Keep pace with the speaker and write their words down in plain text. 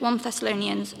1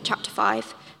 Thessalonians chapter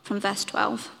 5 from verse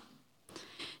 12.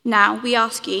 Now we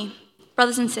ask you,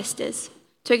 brothers and sisters,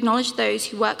 to acknowledge those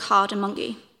who work hard among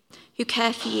you, who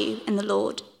care for you in the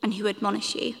Lord and who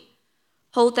admonish you.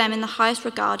 Hold them in the highest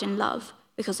regard and love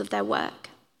because of their work.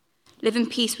 Live in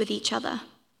peace with each other.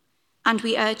 And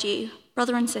we urge you,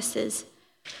 brothers and sisters,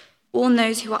 warn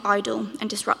those who are idle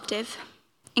and disruptive.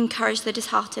 Encourage the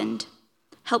disheartened.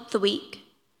 Help the weak.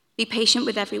 Be patient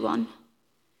with everyone.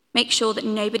 Make sure that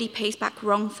nobody pays back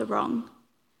wrong for wrong,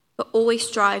 but always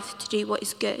strive to do what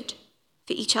is good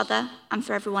for each other and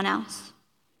for everyone else.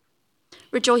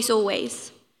 Rejoice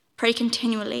always. Pray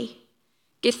continually.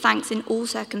 Give thanks in all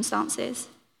circumstances,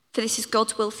 for this is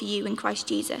God's will for you in Christ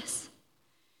Jesus.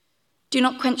 Do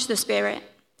not quench the Spirit.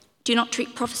 Do not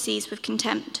treat prophecies with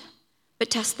contempt, but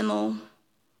test them all.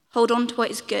 Hold on to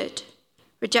what is good.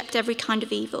 Reject every kind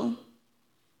of evil.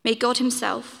 May God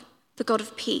himself, the God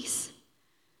of peace,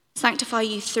 sanctify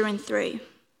you through and through.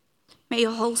 May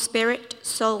your whole spirit,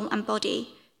 soul, and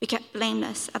body be kept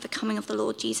blameless at the coming of the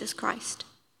Lord Jesus Christ.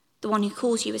 The one who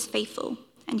calls you is faithful,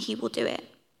 and he will do it.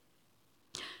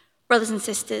 Brothers and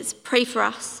sisters, pray for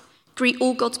us. Greet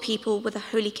all God's people with a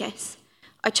holy kiss.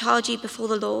 I charge you before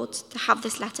the Lord to have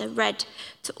this letter read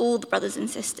to all the brothers and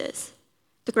sisters.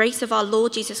 The grace of our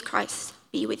Lord Jesus Christ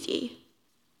be with you.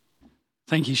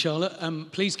 Thank you, Charlotte.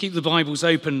 Please keep the Bibles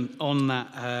open on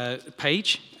that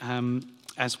page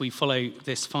as we follow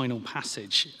this final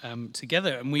passage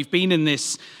together. And we've been in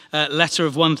this letter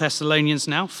of 1 Thessalonians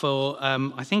now for,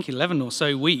 I think, 11 or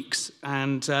so weeks.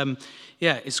 And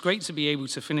it's great to be able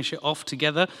to finish it off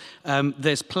together.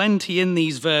 There's plenty in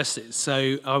these verses,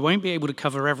 so I won't be able to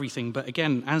cover everything. But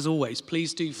again, as always,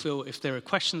 please do feel if there are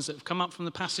questions that have come up from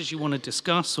the passage you want to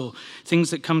discuss or things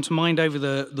that come to mind over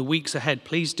the weeks ahead,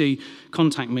 please do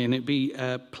contact me. And it'd be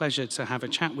a pleasure to have a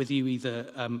chat with you either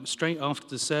straight after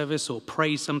the service or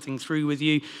pray something through with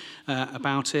you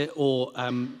about it, or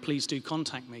please do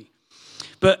contact me.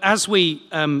 But as we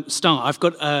start, I've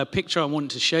got a picture I want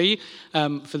to show you.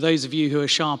 For those of you who are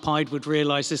sharp-eyed would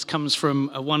realise this comes from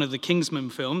one of the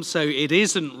Kingsman films, so it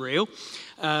isn't real,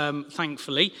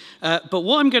 thankfully. But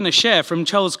what I'm going to share from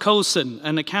Charles Colson,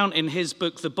 an account in his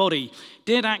book, The Body,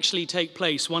 did actually take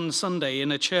place one Sunday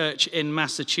in a church in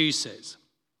Massachusetts.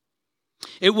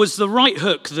 It was the right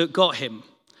hook that got him.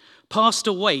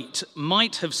 Pastor Waite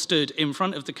might have stood in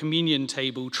front of the communion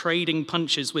table trading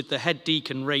punches with the head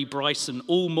deacon Ray Bryson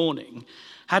all morning,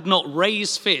 had not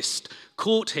Ray's fist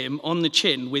caught him on the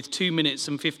chin with 2 minutes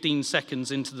and 15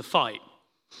 seconds into the fight.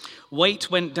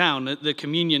 Waite went down at the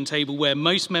communion table where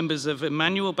most members of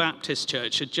Emmanuel Baptist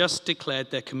Church had just declared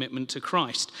their commitment to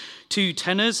Christ. 2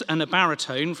 tenors and a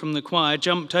baritone from the choir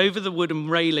jumped over the wooden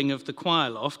railing of the choir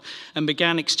loft and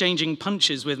began exchanging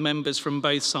punches with members from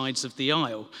both sides of the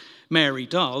aisle. Mary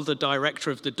Dahl, the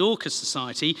director of the Dorcas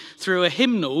Society, threw a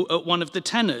hymnal at one of the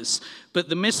tenors, but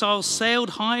the missile sailed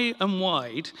high and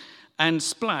wide and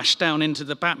splashed down into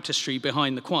the baptistry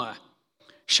behind the choir.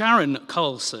 Sharon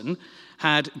Carlson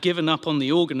had given up on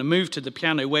the organ and moved to the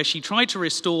piano, where she tried to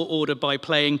restore order by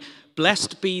playing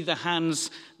Blessed Be the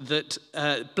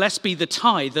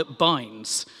Tie That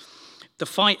Binds. The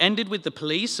fight ended with the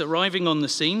police arriving on the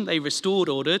scene. They restored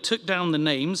order, took down the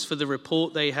names for the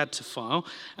report they had to file,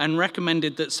 and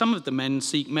recommended that some of the men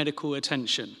seek medical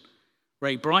attention.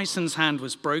 Ray Bryson's hand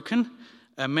was broken,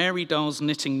 and Mary Dahl's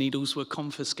knitting needles were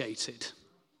confiscated.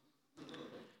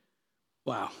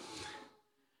 Wow.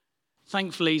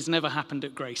 Thankfully, it's never happened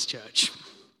at Grace Church.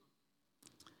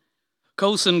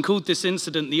 Colson called this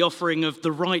incident the offering of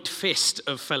the right fist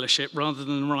of fellowship rather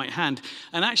than the right hand.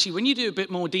 And actually, when you do a bit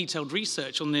more detailed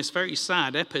research on this very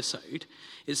sad episode,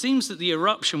 it seems that the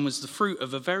eruption was the fruit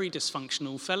of a very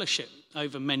dysfunctional fellowship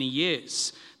over many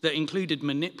years that included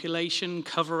manipulation,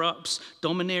 cover-ups,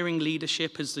 domineering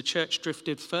leadership as the church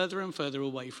drifted further and further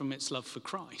away from its love for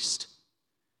Christ.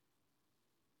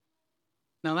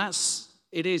 Now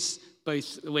it is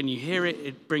both, when you hear it,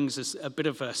 it brings us a bit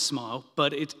of a smile,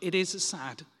 but it is a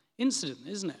sad incident,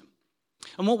 isn't it?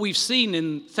 And what we've seen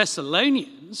in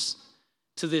Thessalonians,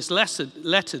 to this letter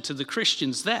to the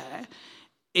Christians there,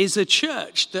 is a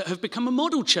church that have become a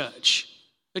model church,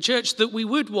 a church that we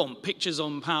would want pictures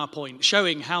on PowerPoint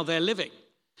showing how they're living.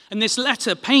 And this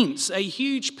letter paints a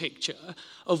huge picture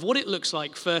of what it looks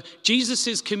like for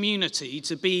Jesus' community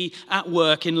to be at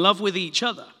work in love with each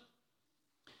other.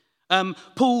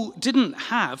 Paul didn't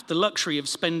have the luxury of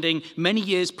spending many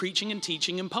years preaching and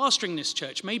teaching and pastoring this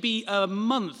church, maybe a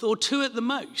month or 2 at the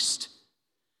most.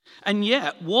 And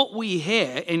yet, what we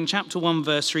hear in chapter 1,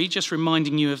 verse 3, just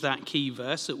reminding you of that key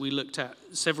verse that we looked at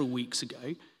several weeks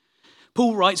ago,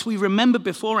 Paul writes, we remember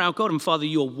before our God and Father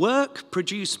your work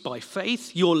produced by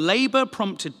faith, your labor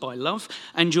prompted by love,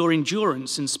 and your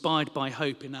endurance inspired by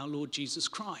hope in our Lord Jesus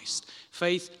Christ.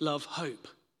 Faith, love, hope.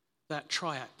 That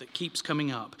triad that keeps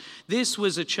coming up. This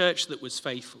was a church that was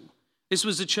faithful. This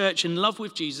was a church in love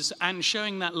with Jesus and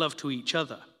showing that love to each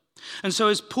other. And so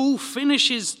as Paul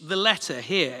finishes the letter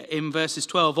here in verses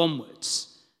 12 onwards,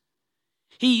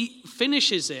 he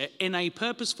finishes it in a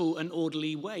purposeful and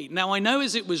orderly way. Now, I know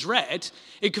as it was read,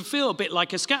 it could feel a bit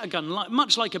like a scattergun,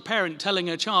 much like a parent telling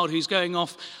a child who's going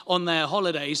off on their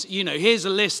holidays, here's a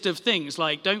list of things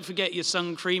like don't forget your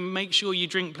sun cream, make sure you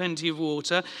drink plenty of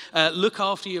water, look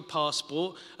after your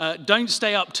passport, don't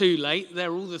stay up too late.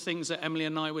 They're all the things that Emily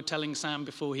and I were telling Sam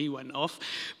before he went off.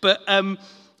 But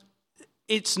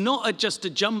it's not just a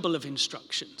jumble of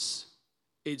instructions.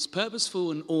 It's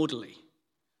purposeful and orderly.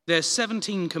 There's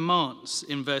 17 commands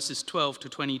in verses 12 to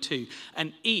 22,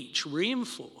 and each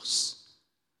reinforce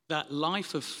that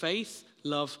life of faith,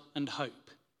 love, and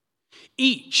hope.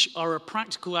 Each are a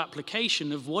practical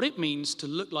application of what it means to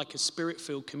look like a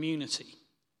spirit-filled community.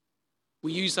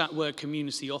 We use that word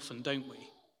community often, don't we?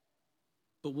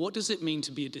 But what does it mean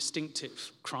to be a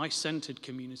distinctive, Christ-centered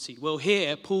community? Well,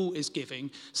 here, Paul is giving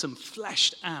some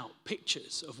fleshed-out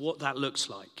pictures of what that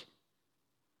looks like.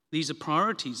 These are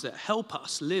priorities that help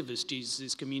us live as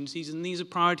Jesus' communities, and these are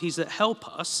priorities that help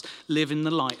us live in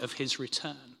the light of his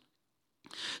return.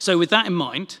 So with that in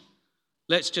mind,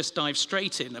 let's just dive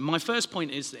straight in. And my first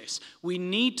point is this. We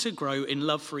need to grow in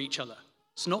love for each other.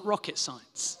 It's not rocket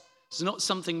science. It's not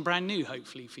something brand new,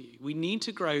 hopefully, for you. We need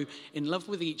to grow in love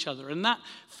with each other. And that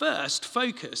first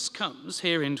focus comes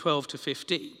here in 12 to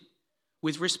 15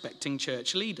 with respecting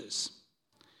church leaders.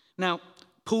 Now,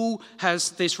 Paul has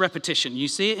this repetition. You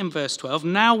see it in verse 12.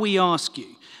 Now we ask you.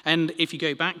 And if you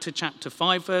go back to chapter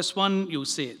 5, verse 1, you'll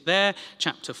see it there.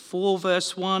 Chapter 4,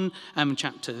 verse 1, and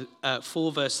chapter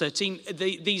 4, verse 13.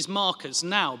 These markers,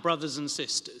 now, brothers and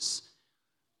sisters,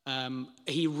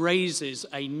 he raises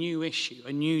a new issue,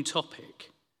 a new topic.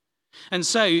 And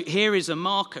so here is a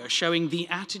marker showing the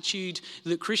attitude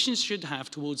that Christians should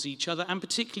have towards each other, and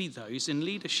particularly those in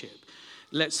leadership.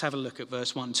 Let's have a look at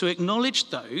verse 1. To acknowledge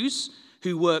those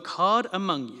who work hard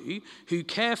among you, who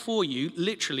care for you,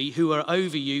 literally, who are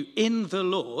over you in the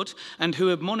Lord, and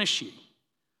who admonish you.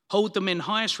 Hold them in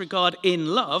highest regard in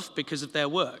love because of their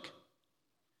work.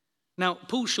 Now,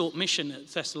 Paul's short mission at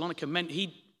Thessalonica meant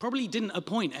he probably didn't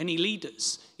appoint any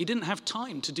leaders. He didn't have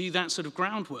time to do that sort of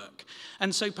groundwork.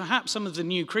 And so perhaps some of the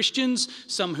new Christians,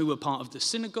 some who were part of the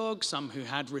synagogue, some who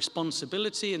had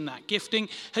responsibility in that gifting,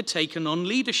 had taken on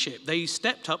leadership. They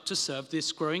stepped up to serve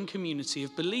this growing community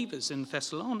of believers in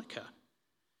Thessalonica.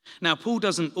 Now, Paul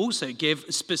doesn't also give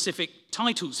specific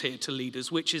titles here to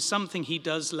leaders, which is something he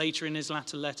does later in his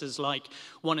latter letters like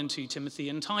 1 and 2 Timothy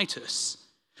and Titus.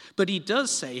 But he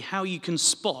does say how you can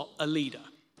spot a leader.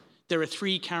 There are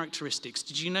 3 characteristics.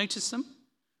 Did you notice them?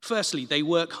 Firstly, they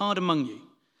work hard among you.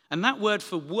 And that word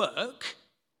for work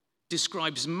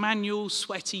describes manual,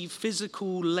 sweaty,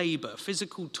 physical labor,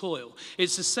 physical toil.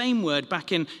 It's the same word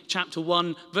back in chapter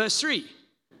 1, verse 3.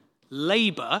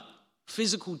 Labor,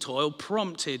 physical toil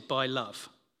prompted by love.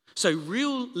 So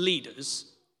real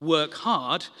leaders work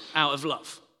hard out of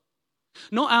love.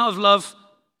 Not out of love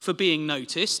for being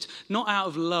noticed, not out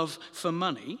of love for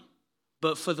money,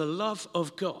 but for the love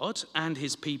of God and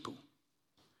his people.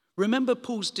 Remember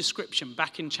Paul's description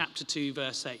back in chapter 2,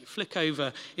 verse 8. Flick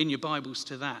over in your Bibles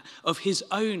to that, of his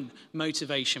own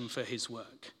motivation for his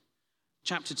work.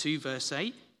 Chapter 2, verse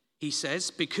 8, he says,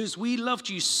 because we loved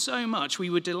you so much, we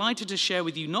were delighted to share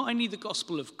with you not only the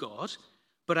gospel of God,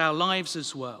 but our lives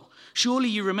as well. Surely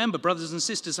you remember, brothers and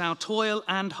sisters, our toil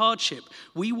and hardship.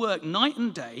 We work night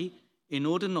and day in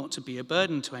order not to be a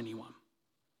burden to anyone.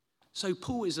 So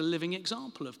Paul is a living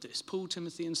example of this. Paul,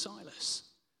 Timothy, and Silas,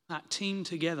 that team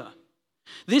together.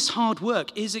 This hard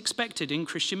work is expected in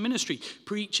Christian ministry.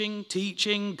 Preaching,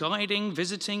 teaching, guiding,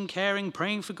 visiting, caring,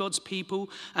 praying for God's people,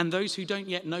 and those who don't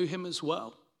yet know him as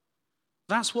well.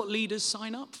 That's what leaders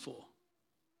sign up for.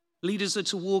 Leaders are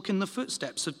to walk in the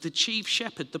footsteps of the chief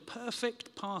shepherd, the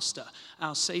perfect pastor,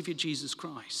 our Savior Jesus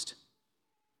Christ.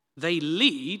 They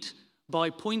lead by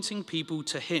pointing people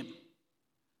to him.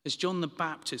 As John the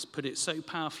Baptist put it so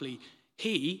powerfully,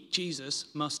 he, Jesus,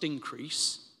 must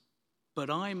increase, but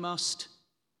I must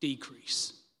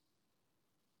decrease.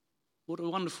 What a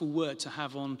wonderful word to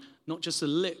have on not just the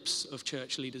lips of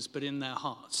church leaders, but in their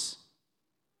hearts.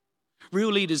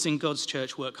 Real leaders in God's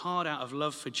church work hard out of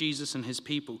love for Jesus and his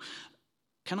people.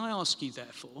 Can I ask you,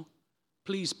 therefore,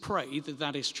 please pray that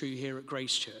that is true here at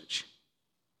Grace Church.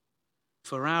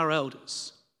 For our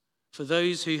elders, for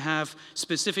those who have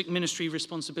specific ministry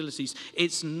responsibilities,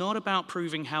 it's not about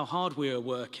proving how hard we are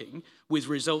working with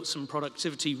results and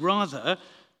productivity, rather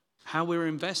how we're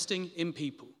investing in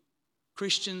people,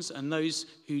 Christians and those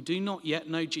who do not yet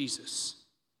know Jesus.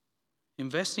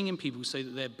 Investing in people so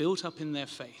that they're built up in their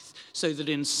faith, so that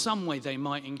in some way they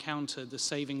might encounter the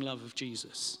saving love of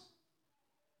Jesus.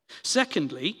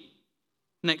 Secondly,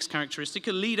 next characteristic,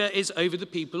 a leader is over the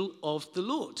people of the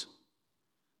Lord.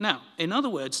 Now, in other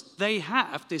words, they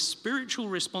have this spiritual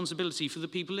responsibility for the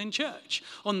people in church.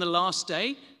 On the last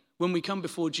day, when we come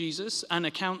before Jesus and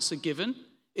accounts are given,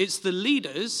 it's the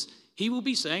leaders, he will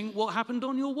be saying, what happened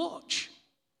on your watch?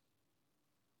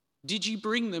 Did you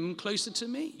bring them closer to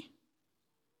me?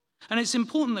 And it's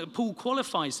important that Paul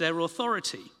qualifies their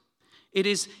authority. It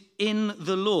is in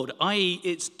the Lord, i.e.,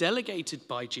 it's delegated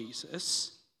by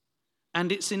Jesus,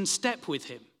 and it's in step with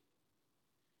him.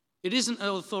 It isn't an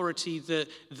authority that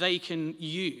they can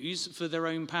use for their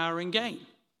own power and gain.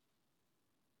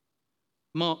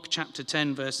 Mark chapter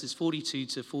 10, verses 42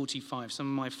 to 45, some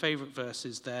of my favorite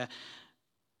verses there,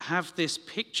 have this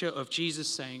picture of Jesus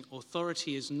saying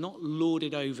authority is not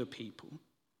lorded over people,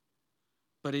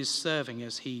 but is serving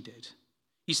as he did.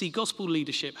 You see, gospel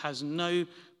leadership has no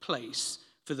place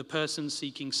for the person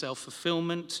seeking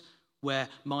self-fulfillment where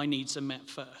my needs are met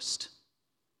first.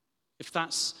 If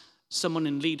that's someone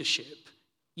in leadership,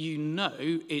 you know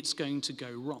it's going to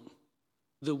go wrong.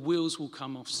 The wheels will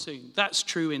come off soon. That's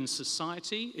true in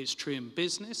society, it's true in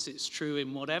business, it's true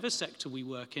in whatever sector we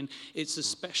work in. It's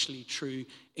especially true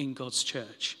in God's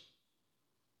church.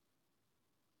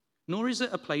 Nor is it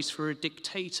a place for a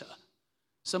dictator,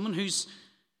 someone who's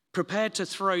prepared to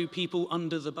throw people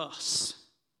under the bus,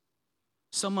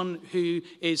 someone who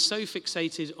is so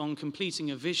fixated on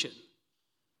completing a vision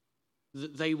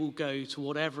that they will go to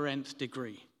whatever nth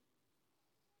degree.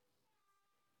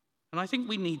 And I think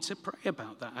we need to pray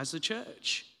about that as a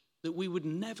church, that we would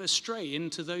never stray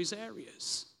into those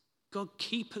areas. God,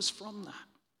 keep us from that.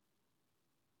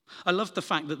 I love the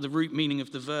fact that the root meaning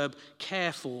of the verb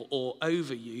care for or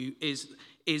over you is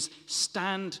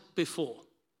stand before.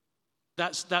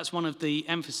 That's one of the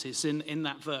emphasis in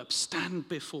that verb, stand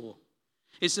before.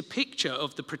 It's a picture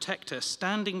of the protector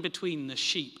standing between the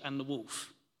sheep and the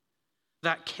wolf.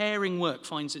 That caring work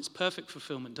finds its perfect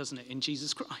fulfillment, doesn't it, in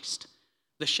Jesus Christ,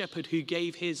 the shepherd who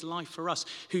gave his life for us,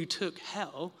 who took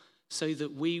hell so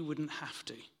that we wouldn't have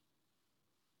to.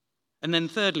 And then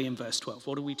thirdly, in verse 12,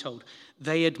 what are we told?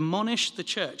 They admonish the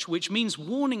church, which means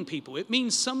warning people. It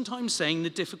means sometimes saying the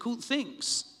difficult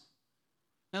things.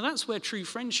 Now that's where true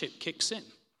friendship kicks in.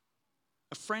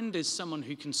 A friend is someone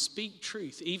who can speak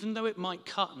truth, even though it might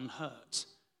cut and hurt,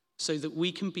 so that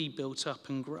we can be built up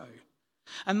and grow.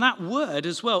 And that word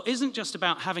as well isn't just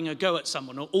about having a go at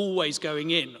someone or always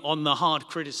going in on the hard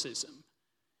criticism.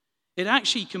 It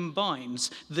actually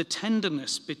combines the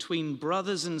tenderness between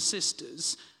brothers and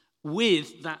sisters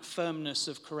with that firmness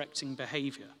of correcting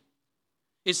behavior.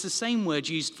 It's the same word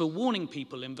used for warning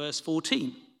people in verse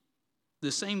 14.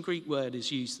 The same Greek word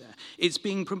is used there. It's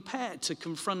being prepared to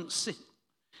confront sin.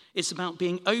 It's about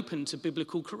being open to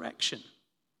biblical correction.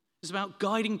 It's about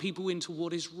guiding people into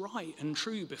what is right and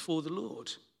true before the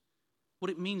Lord, what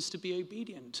it means to be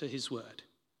obedient to his word.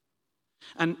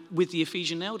 And with the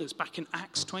Ephesian elders back in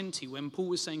Acts 20, when Paul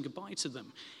was saying goodbye to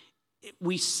them,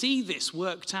 we see this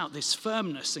worked out, this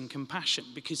firmness and compassion,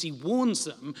 because he warns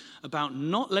them about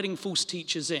not letting false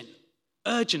teachers in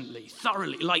urgently,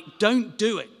 thoroughly. Like, don't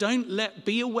do it.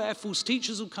 Be aware false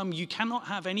teachers will come. You cannot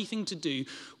have anything to do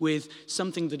with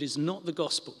something that is not the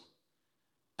gospel.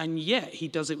 And yet he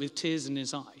does it with tears in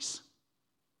his eyes.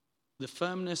 The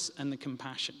firmness and the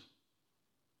compassion.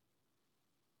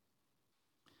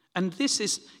 And this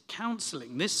is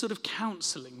counseling, this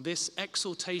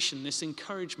exhortation, this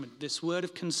encouragement, this word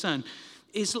of concern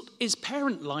is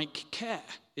parent-like care,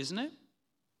 isn't it?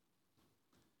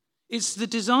 It's the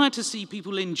desire to see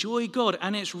people enjoy God,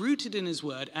 and it's rooted in his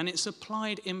word, and it's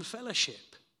applied in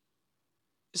fellowship.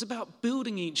 It's about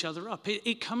building each other up.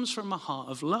 It comes from a heart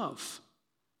of love.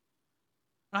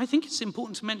 I think it's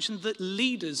important to mention that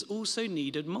leaders also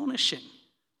need admonishing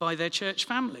by their church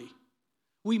family.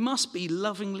 We must be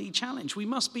lovingly challenged. We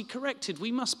must be corrected.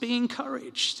 We must be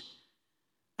encouraged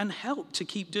and helped to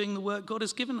keep doing the work God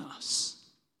has given us.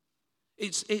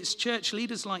 It's church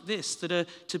leaders like this that are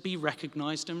to be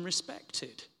recognized and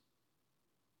respected.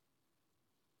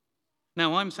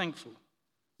 Now, I'm thankful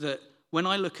that when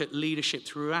I look at leadership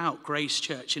throughout Grace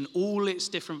Church in all its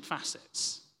different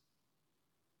facets,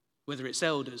 whether it's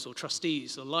elders or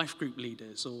trustees or life group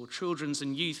leaders or children's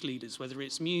and youth leaders, whether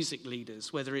it's music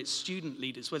leaders, whether it's student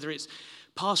leaders, whether it's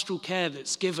pastoral care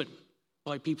that's given,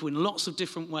 by people in lots of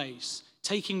different ways,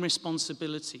 taking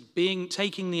responsibility,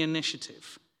 taking the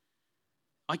initiative.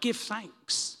 I give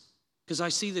thanks because I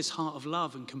see this heart of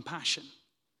love and compassion.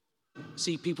 I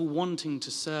see people wanting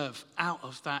to serve out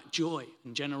of that joy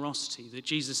and generosity that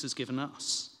Jesus has given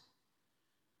us.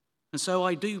 And so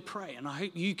I do pray, and I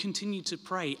hope you continue to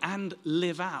pray and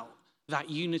live out that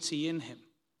unity in him,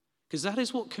 because that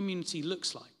is what community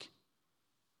looks like.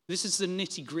 This is the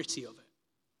nitty-gritty of it.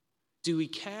 Do we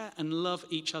care and love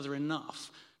each other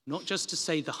enough, not just to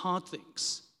say the hard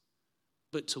things,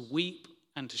 but to weep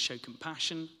and to show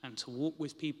compassion and to walk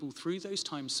with people through those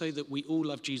times so that we all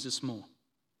love Jesus more?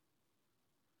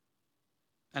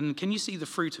 And can you see the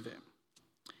fruit of it?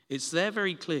 It's there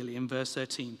very clearly in verse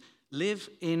 13. Live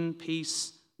in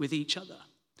peace with each other.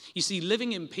 You see,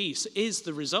 living in peace is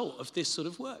the result of this sort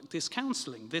of work, this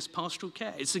counseling, this pastoral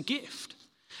care. It's a gift.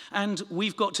 And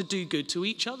we've got to do good to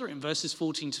each other in verses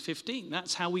 14 to 15.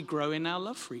 That's how we grow in our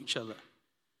love for each other.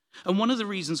 And one of the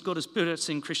reasons God has put us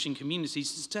in Christian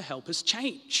communities is to help us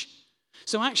change.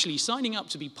 So actually, signing up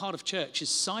to be part of church is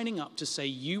signing up to say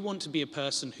you want to be a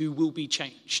person who will be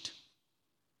changed.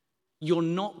 You're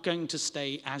not going to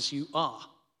stay as you are.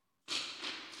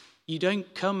 You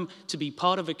don't come to be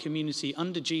part of a community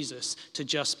under Jesus to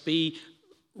just be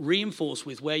reinforced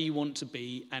with where you want to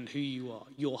be and who you are.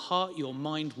 Your heart, your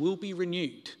mind will be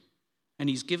renewed. And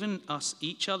he's given us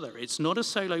each other. It's not a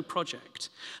solo project.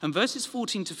 And verses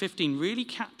 14 to 15 really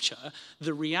capture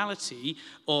the reality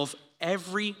of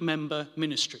every member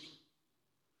ministry.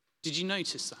 Did you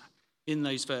notice that in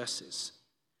those verses?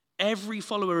 Every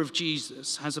follower of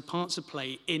Jesus has a part to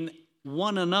play in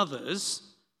one another's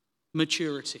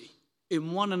maturity,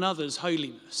 in one another's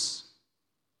holiness.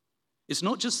 It's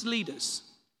not just leaders.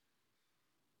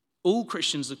 All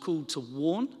Christians are called to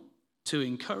warn, to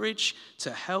encourage,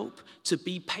 to help, to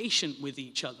be patient with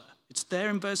each other. It's there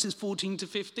in verses 14 to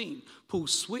 15. Paul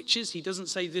switches. He doesn't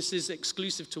say this is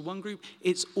exclusive to one group.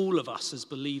 It's all of us as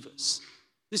believers.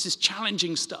 This is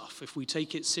challenging stuff if we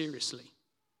take it seriously.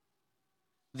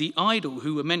 The idle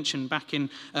who were mentioned back in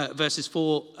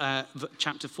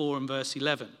chapter 4 and verse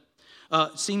 11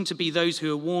 seem to be those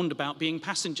who are warned about being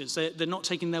passengers. They're not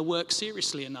taking their work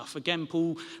seriously enough. Again,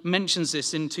 Paul mentions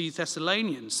this in 2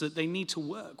 Thessalonians, that they need to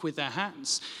work with their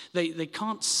hands. They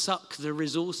can't suck the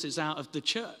resources out of the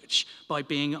church by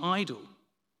being idle.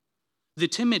 The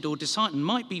timid or disheartened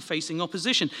might be facing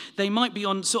opposition. They might be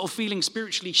on sort of feeling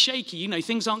spiritually shaky. You know,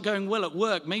 things aren't going well at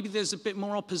work. Maybe there's a bit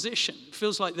more opposition. It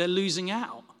feels like they're losing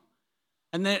out.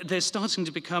 And they're starting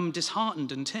to become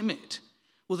disheartened and timid.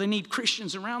 Well, they need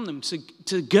Christians around them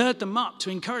to gird them up, to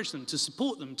encourage them, to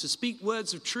support them, to speak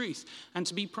words of truth, and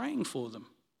to be praying for them.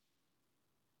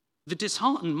 The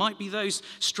disheartened might be those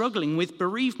struggling with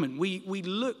bereavement. We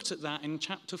looked at that in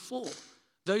chapter 4.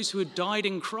 Those who had died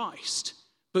in Christ,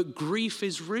 but grief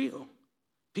is real.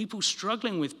 People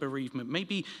struggling with bereavement.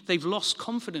 Maybe they've lost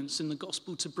confidence in the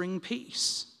gospel to bring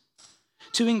peace.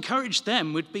 To encourage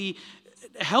them would be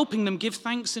helping them give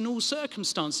thanks in all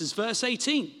circumstances. Verse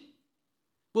 18.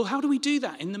 Well, how do we do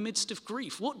that in the midst of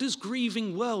grief? What does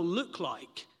grieving well look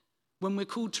like when we're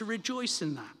called to rejoice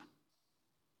in that?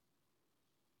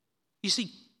 You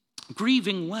see,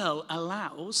 grieving well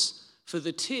allows for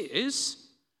the tears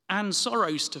and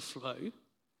sorrows to flow.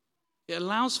 It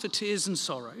allows for tears and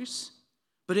sorrows,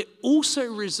 but it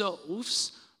also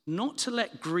resolves not to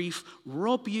let grief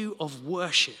rob you of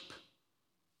worship.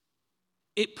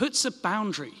 It puts a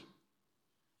boundary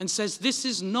and says, this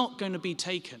is not going to be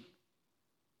taken.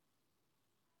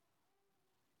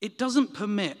 It doesn't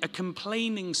permit a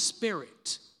complaining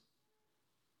spirit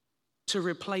to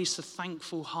replace a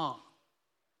thankful heart.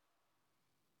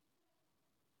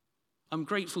 I'm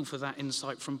grateful for that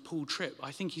insight from Paul Tripp.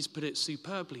 I think he's put it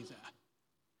superbly there.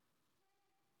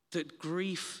 That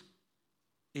grief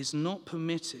is not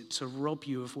permitted to rob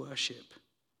you of worship.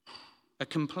 A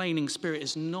complaining spirit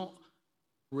is not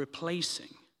replacing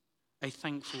a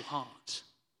thankful heart.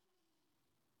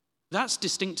 That's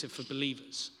distinctive for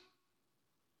believers.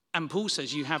 And Paul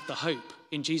says you have the hope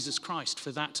in Jesus Christ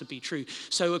for that to be true.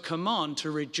 So a command to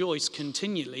rejoice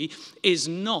continually is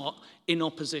not in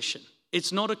opposition.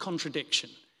 It's not a contradiction.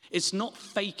 It's not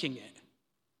faking it.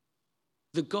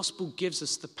 The gospel gives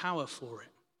us the power for it.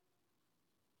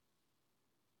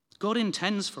 God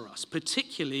intends for us,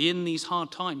 particularly in these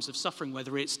hard times of suffering,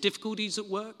 whether it's difficulties at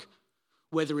work,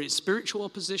 whether it's spiritual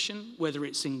opposition, whether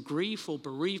it's in grief or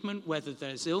bereavement, whether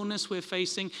there's illness we're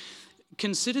facing.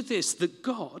 Consider this, that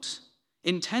God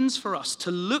intends for us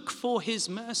to look for his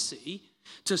mercy,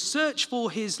 to search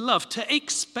for his love, to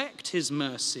expect his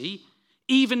mercy,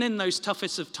 even in those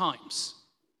toughest of times.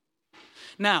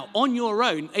 Now, on your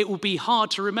own, it will be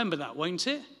hard to remember that, won't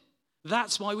it?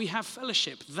 That's why we have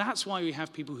fellowship. That's why we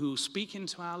have people who will speak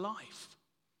into our life.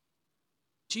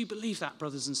 Do you believe that,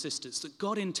 brothers and sisters, that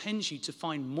God intends you to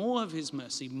find more of his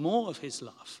mercy, more of his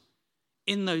love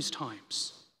in those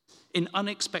times, in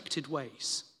unexpected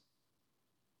ways?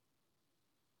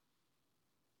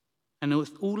 And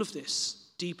with all of this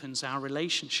deepens our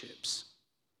relationships.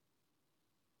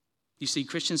 You see,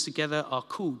 Christians together are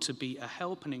called to be a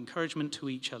help and encouragement to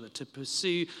each other, to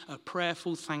pursue a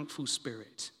prayerful, thankful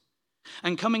spirit.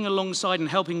 And coming alongside and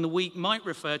helping the weak might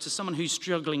refer to someone who's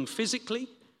struggling physically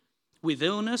with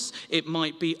illness. It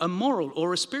might be a moral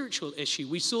or a spiritual issue.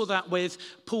 We saw that with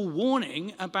Paul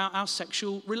warning about our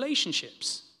sexual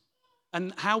relationships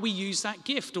and how we use that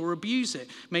gift or abuse it.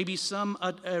 Maybe some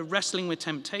are wrestling with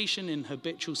temptation in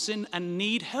habitual sin and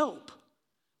need help.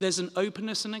 There's an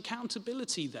openness and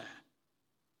accountability there.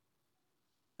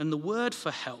 And the word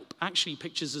for help actually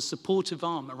pictures a supportive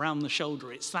arm around the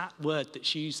shoulder. It's that word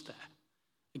that's used there.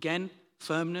 Again,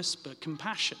 firmness but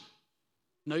compassion.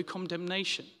 No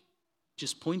condemnation,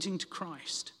 just pointing to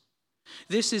Christ.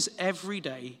 This is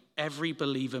everyday, every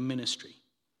believer ministry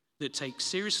that takes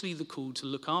seriously the call to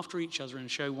look after each other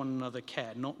and show one another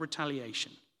care, not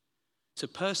retaliation. To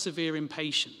persevere in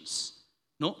patience,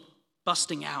 not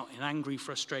busting out in angry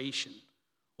frustration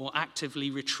or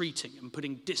actively retreating and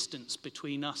putting distance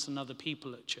between us and other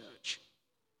people at church.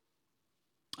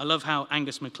 I love how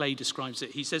Angus MacLeay describes it.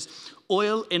 He says,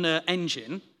 oil in an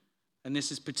engine, and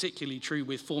this is particularly true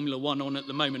with Formula One on at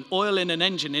the moment, oil in an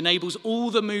engine enables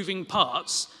all the moving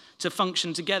parts to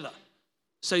function together.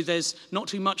 So there's not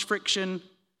too much friction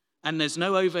and there's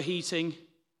no overheating.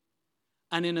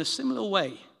 And in a similar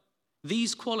way,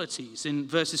 these qualities in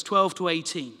verses 12 to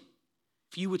 18,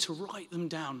 if you were to write them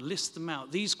down, list them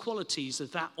out, these qualities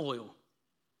of that oil,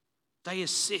 they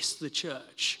assist the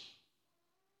church.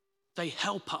 They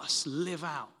help us live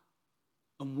out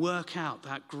and work out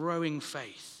that growing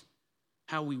faith,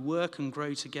 how we work and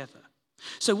grow together.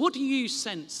 So what do you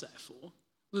sense, therefore,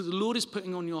 that the Lord is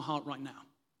putting on your heart right now?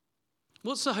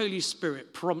 What's the Holy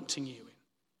Spirit prompting you in?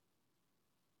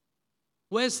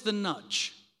 Where's the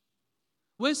nudge?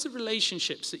 Where's the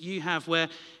relationships that you have where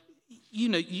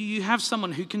you have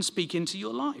someone who can speak into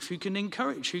your life, who can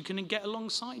encourage, who can get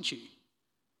alongside you?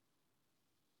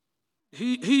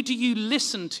 Who do you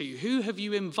listen to? Who have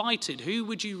you invited? Who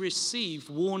would you receive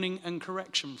warning and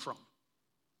correction from?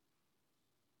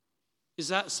 Is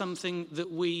that something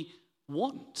that we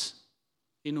want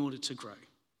in order to grow?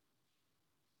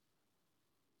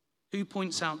 Who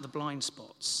points out the blind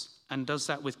spots and does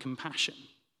that with compassion?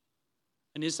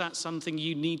 And is that something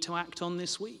you need to act on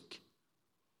this week?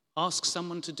 Ask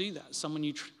someone to do that, someone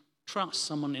you trust,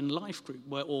 someone in life group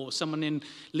or someone in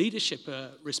leadership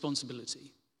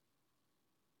responsibility.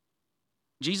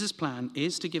 Jesus' plan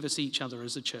is to give us each other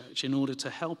as a church in order to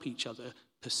help each other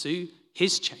pursue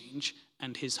his change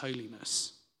and his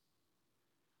holiness.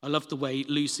 I love the way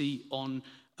Lucy on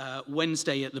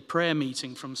Wednesday at the prayer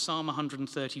meeting from Psalm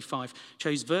 135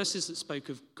 chose verses that spoke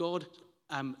of God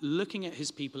looking at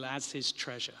his people as his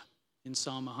treasure in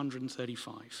Psalm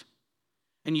 135.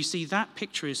 And you see, that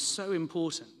picture is so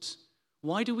important.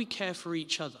 Why do we care for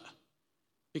each other?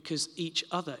 Because each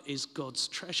other is God's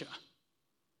treasure.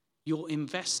 You're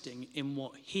investing in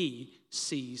what he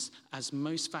sees as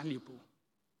most valuable,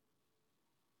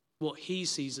 what he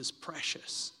sees as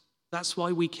precious. That's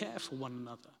why we care for one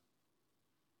another.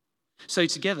 So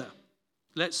together,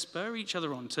 let's spur each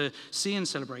other on to see and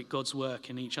celebrate God's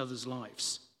work in each other's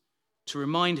lives, to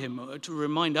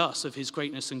remind us of his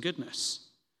greatness and goodness,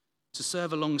 to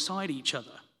serve alongside each other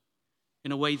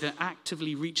in a way that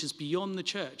actively reaches beyond the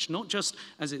church, not just,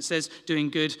 as it says,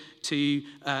 doing good to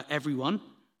everyone,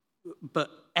 but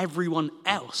everyone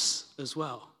else as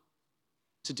well.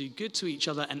 To do good to each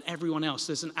other and everyone else.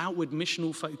 There's an outward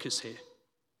missional focus here.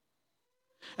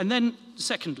 And then,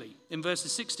 secondly, in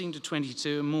verses 16 to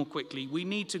 22, and more quickly, we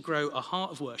need to grow a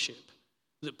heart of worship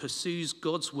that pursues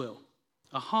God's will.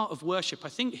 A heart of worship. I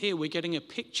think here we're getting a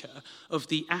picture of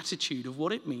the attitude of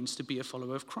what it means to be a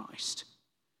follower of Christ.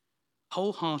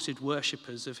 Wholehearted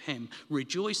worshippers of him,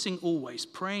 rejoicing always,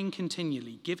 praying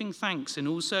continually, giving thanks in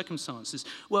all circumstances.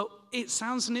 Well, it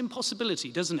sounds an impossibility,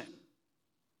 doesn't it?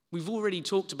 We've already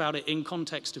talked about it in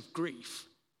context of grief.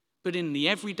 But in the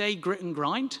everyday grit and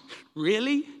grind,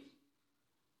 really?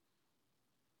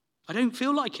 I don't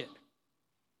feel like it.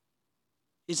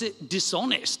 Is it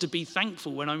dishonest to be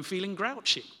thankful when I'm feeling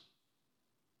grouchy?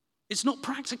 It's not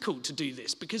practical to do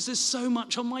this because there's so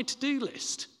much on my to-do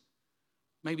list.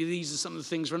 Maybe these are some of the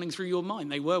things running through your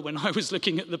mind. They were when I was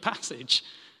looking at the passage.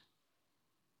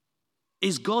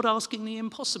 Is God asking the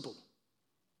impossible?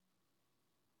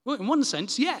 Well, in one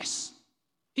sense, yes,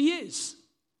 he is.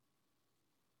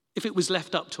 If it was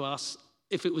left up to us,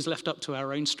 if it was left up to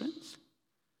our own strength.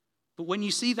 But when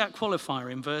you see that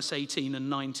qualifier in verse 18 and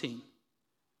 19,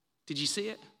 did you see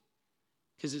it?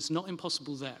 Because it's not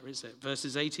impossible there, is it?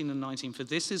 Verses 18 and 19, for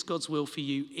this is God's will for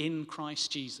you in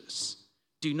Christ Jesus.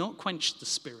 Do not quench the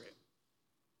Spirit.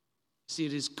 See,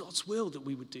 it is God's will that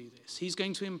we would do this. He's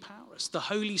going to empower us. The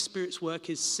Holy Spirit's work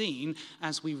is seen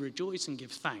as we rejoice and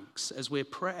give thanks, as we're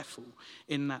prayerful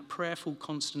in that prayerful,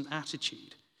 constant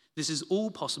attitude. This is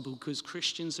all possible because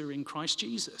Christians are in Christ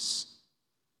Jesus.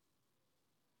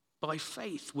 By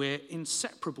faith, we're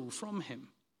inseparable from him.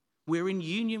 We're in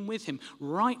union with him.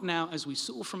 Right now, as we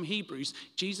saw from Hebrews,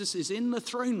 Jesus is in the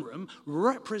throne room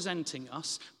representing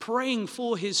us, praying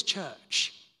for his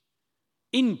church.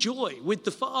 In joy with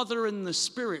the Father and the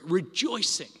Spirit,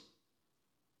 rejoicing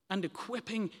and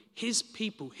equipping his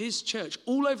people, his church,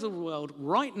 all over the world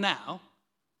right now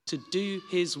to do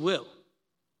his will.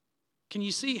 Can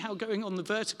you see how going on the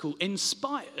vertical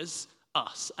inspires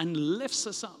us and lifts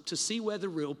us up to see where the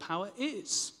real power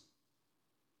is?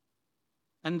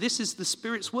 And this is the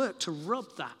Spirit's work to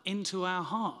rub that into our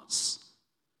hearts.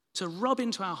 To rub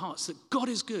into our hearts that God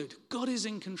is good, God is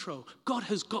in control, God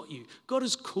has got you, God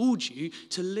has called you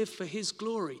to live for his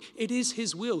glory. It is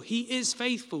his will, he is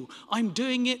faithful. I'm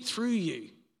doing it through you.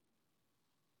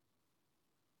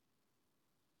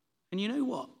 And you know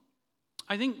what?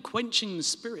 I think quenching the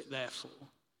Spirit, therefore,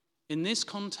 in this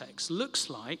context, looks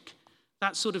like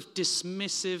that sort of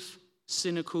dismissive,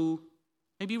 cynical,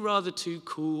 maybe rather too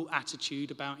cool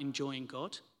attitude about enjoying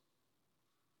God.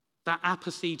 That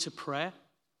apathy to prayer.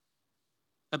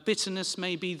 A bitterness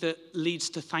maybe that leads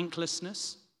to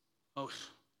thanklessness. Oh, a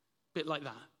bit like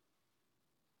that.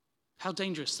 How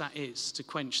dangerous that is to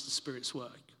quench the Spirit's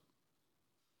work.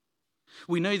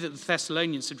 We know that the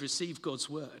Thessalonians had received God's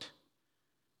word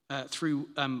through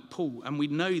Paul, and we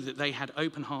know that they had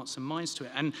open hearts and minds to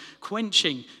it. And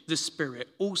quenching the Spirit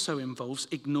also involves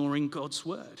ignoring God's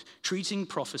word, treating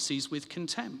prophecies with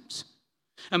contempt.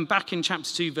 And back in chapter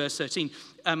 2, verse 13,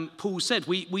 Paul said,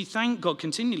 we thank God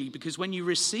continually because when you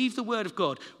receive the word of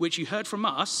God, which you heard from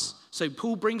us, so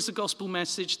Paul brings the gospel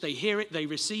message, they hear it, they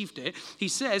received it. He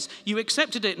says, you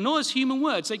accepted it not as human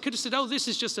words. They could have said, oh, this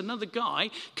is just another guy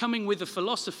coming with a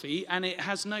philosophy and it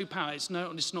has no power. It's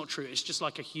not true. It's just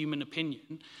like a human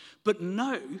opinion. But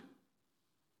no,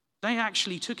 they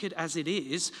actually took it as it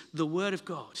is, the word of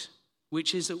God,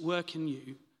 which is at work in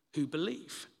you who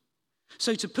believe.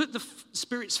 So to put the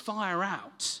Spirit's fire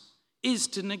out is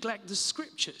to neglect the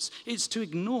scriptures. It's to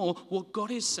ignore what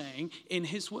God is saying in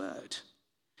his word.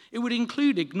 It would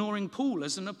include ignoring Paul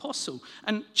as an apostle.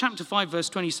 And chapter 5, verse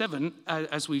 27,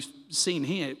 as we've seen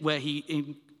here, where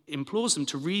he implores them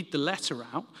to read the letter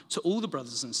out to all the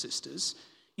brothers and sisters.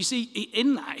 You see,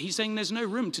 in that, he's saying there's no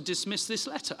room to dismiss this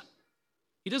letter.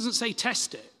 He doesn't say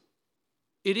test it.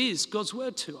 It is God's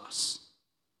word to us.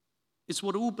 It's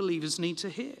what all believers need to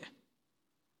hear.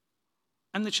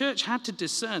 And the church had to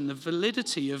discern the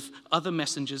validity of other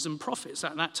messengers and prophets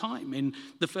at that time in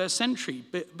the first century.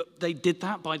 But they did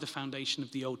that by the foundation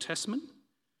of the Old Testament.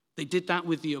 They did that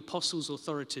with the apostles'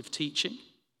 authoritative teaching.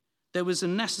 There was a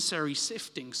necessary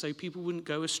sifting so people wouldn't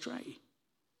go astray.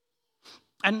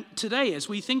 And today, as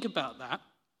we think about that,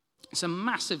 it's a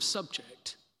massive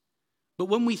subject. But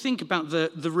when we think about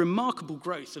the remarkable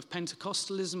growth of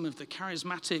Pentecostalism, of the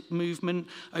charismatic movement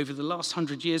over the last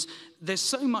 100 years, there's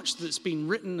so much that's been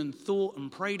written and thought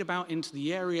and prayed about into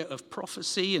the area of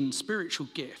prophecy and spiritual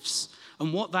gifts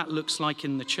and what that looks like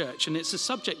in the church. And it's a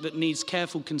subject that needs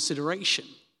careful consideration.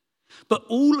 But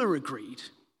all are agreed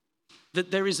that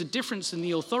there is a difference in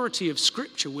the authority of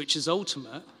Scripture, which is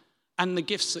ultimate, and the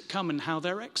gifts that come and how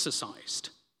they're exercised.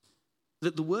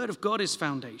 That the Word of God is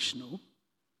foundational,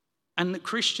 and that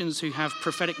Christians who have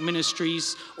prophetic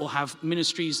ministries or have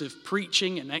ministries of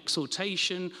preaching and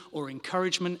exhortation or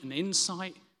encouragement and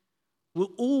insight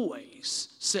will always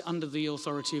sit under the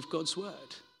authority of God's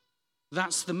word.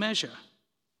 That's the measure.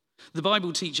 The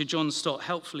Bible teacher John Stott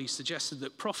helpfully suggested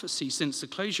that prophecy since the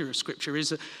closure of Scripture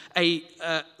is a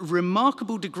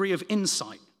remarkable degree of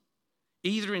insight,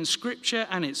 either in Scripture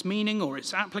and its meaning or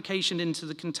its application into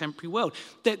the contemporary world.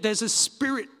 There's a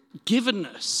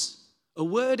spirit-givenness, a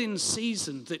word in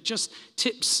season that just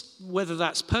tips, whether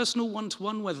that's personal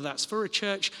one-to-one, whether that's for a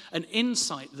church, an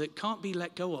insight that can't be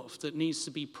let go of, that needs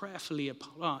to be prayerfully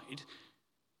applied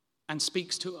and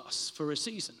speaks to us for a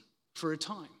season, for a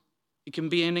time. It can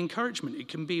be an encouragement, it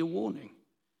can be a warning,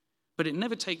 but it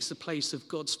never takes the place of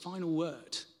God's final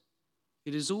word.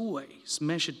 It is always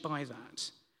measured by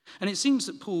that. And it seems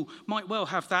that Paul might well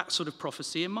have that sort of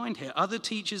prophecy in mind here. Other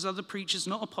teachers, other preachers,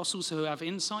 not apostles, who have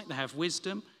insight, they have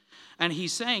wisdom. And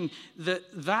he's saying that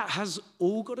that has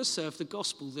all got to serve the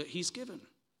gospel that he's given.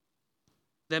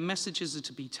 Their messages are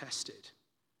to be tested.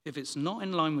 If it's not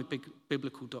in line with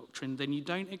biblical doctrine, then you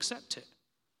don't accept it.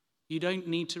 You don't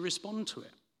need to respond to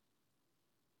it.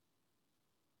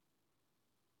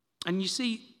 And you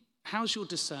see, how's your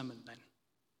discernment then?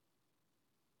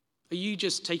 Are you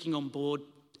just taking on board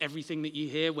everything that you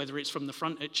hear, whether it's from the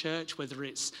front at church, whether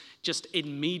it's just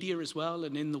in media as well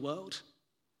and in the world?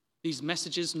 These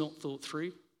messages not thought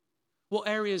through? What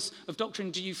areas of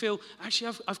doctrine do you feel,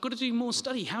 actually, I've got to do more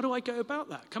study? How do I go about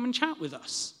that? Come and chat with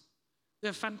us.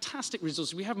 They're fantastic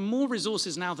resources. We have more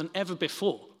resources now than ever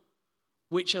before,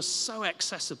 which are so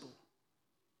accessible,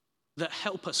 that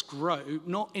help us grow,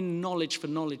 not in knowledge for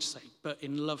knowledge's sake, but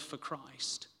in love for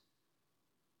Christ.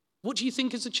 What do you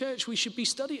think as a church we should be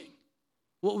studying?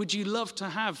 What would you love to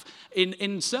have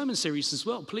in sermon series as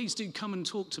well? Please do come and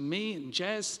talk to me and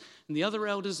Jez and the other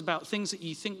elders about things that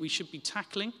you think we should be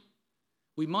tackling.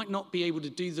 We might not be able to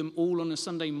do them all on a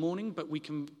Sunday morning, but we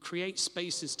can create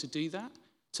spaces to do that,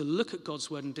 to look at God's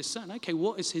word and discern, okay,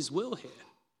 what is his will here?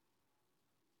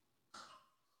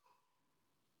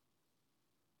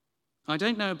 I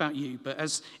don't know about you, but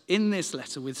as in this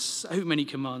letter with so many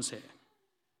commands here,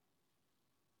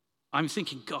 I'm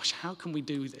thinking, gosh, how can we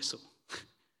do this all?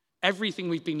 Everything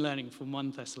we've been learning from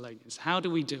 1 Thessalonians, how do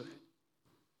we do it?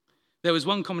 There was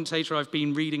one commentator, I've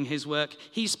been reading his work,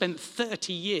 he spent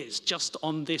 30 years just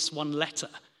on this one letter,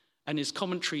 and his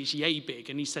commentary is yay big,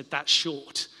 and he said, that's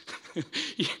short.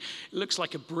 It looks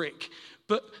like a brick.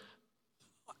 But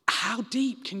how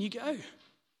deep can you go?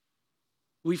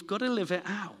 We've got to live it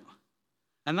out.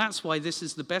 And that's why this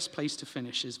is the best place to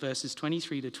finish, is verses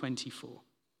 23 to 24.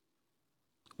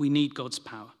 We need God's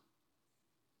power.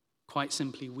 Quite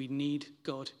simply, we need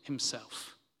God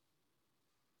himself.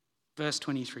 Verse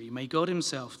 23, may God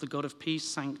himself, the God of peace,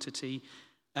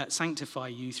 sanctify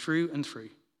you through and through.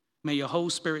 May your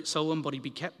whole spirit, soul, and body be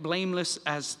kept blameless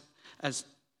as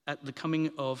at the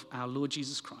coming of our Lord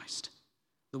Jesus Christ.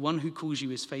 The one who calls you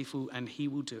is faithful, and he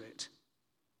will do it.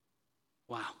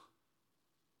 Wow.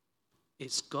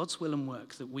 It's God's will and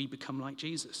work that we become like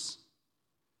Jesus.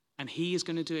 And he is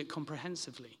going to do it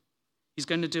comprehensively. He's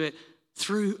going to do it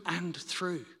through and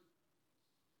through.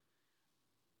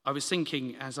 I was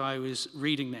thinking as I was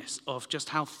reading this of just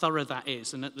how thorough that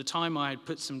is. And at the time I had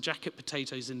put some jacket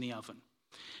potatoes in the oven.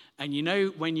 And you know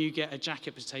when you get a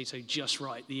jacket potato just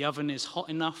right, the oven is hot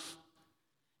enough.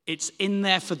 It's in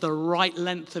there for the right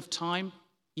length of time.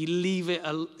 You leave it,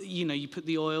 you put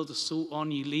the oil, the salt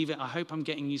on, you leave it. I hope I'm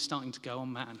getting you starting to go, oh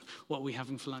man, what are we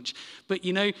having for lunch? But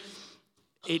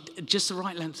it just the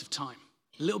right length of time.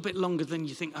 A little bit longer than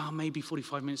you think, maybe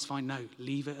 45 minutes, fine. No,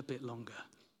 leave it a bit longer.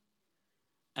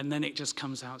 And then it just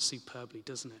comes out superbly,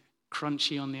 doesn't it?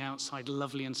 Crunchy on the outside,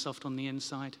 lovely and soft on the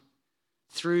inside.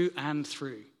 Through and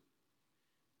through.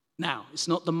 Now, it's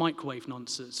not the microwave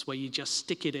nonsense where you just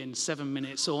stick it in 7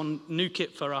 minutes or nuke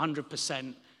it for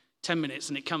 100%, 10 minutes,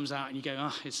 and it comes out and you go,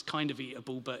 it's kind of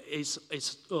eatable, but it's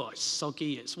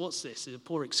soggy. What's this? It's a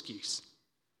poor excuse.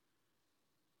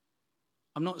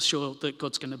 I'm not sure that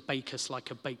God's going to bake us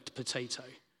like a baked potato,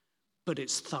 but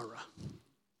it's thorough.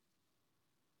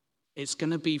 It's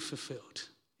going to be fulfilled.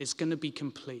 It's going to be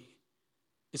complete.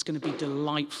 It's going to be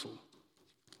delightful.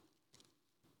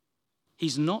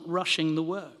 He's not rushing the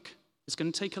work. It's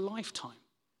going to take a lifetime.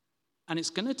 And it's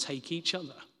going to take each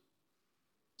other.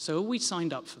 So are we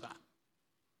signed up for that?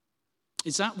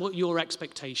 Is that what your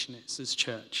expectation is as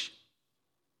church?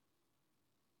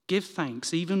 Give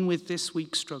thanks, even with this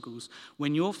week's struggles,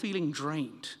 when you're feeling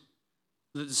drained,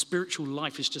 that the spiritual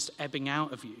life is just ebbing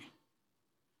out of you,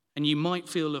 and you might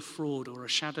feel a fraud or a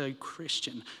shadow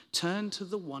Christian. Turn to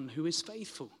the one who is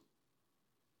faithful.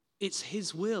 It's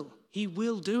his will. He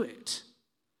will do it.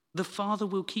 The Father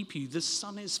will keep you. The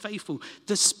Son is faithful.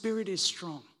 The Spirit is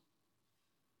strong.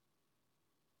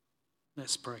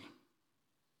 Let's pray.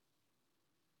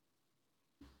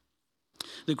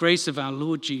 The grace of our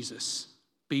Lord Jesus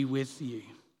be with you.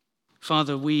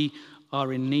 Father, we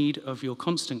are in need of your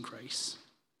constant grace.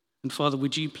 And Father,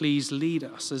 would you please lead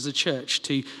us as a church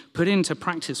to put into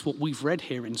practice what we've read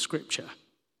here in Scripture,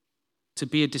 to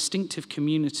be a distinctive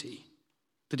community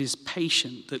that is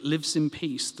patient, that lives in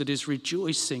peace, that is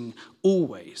rejoicing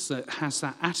always, that has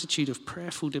that attitude of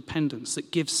prayerful dependence,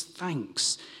 that gives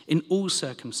thanks in all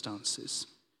circumstances,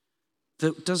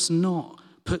 that does not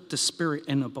put the Spirit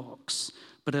in a box,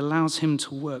 but allows him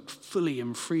to work fully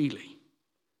and freely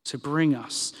to bring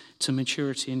us to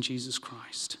maturity in Jesus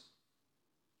Christ.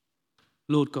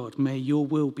 Lord God, may your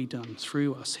will be done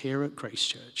through us here at Grace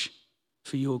Church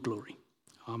for your glory.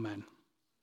 Amen.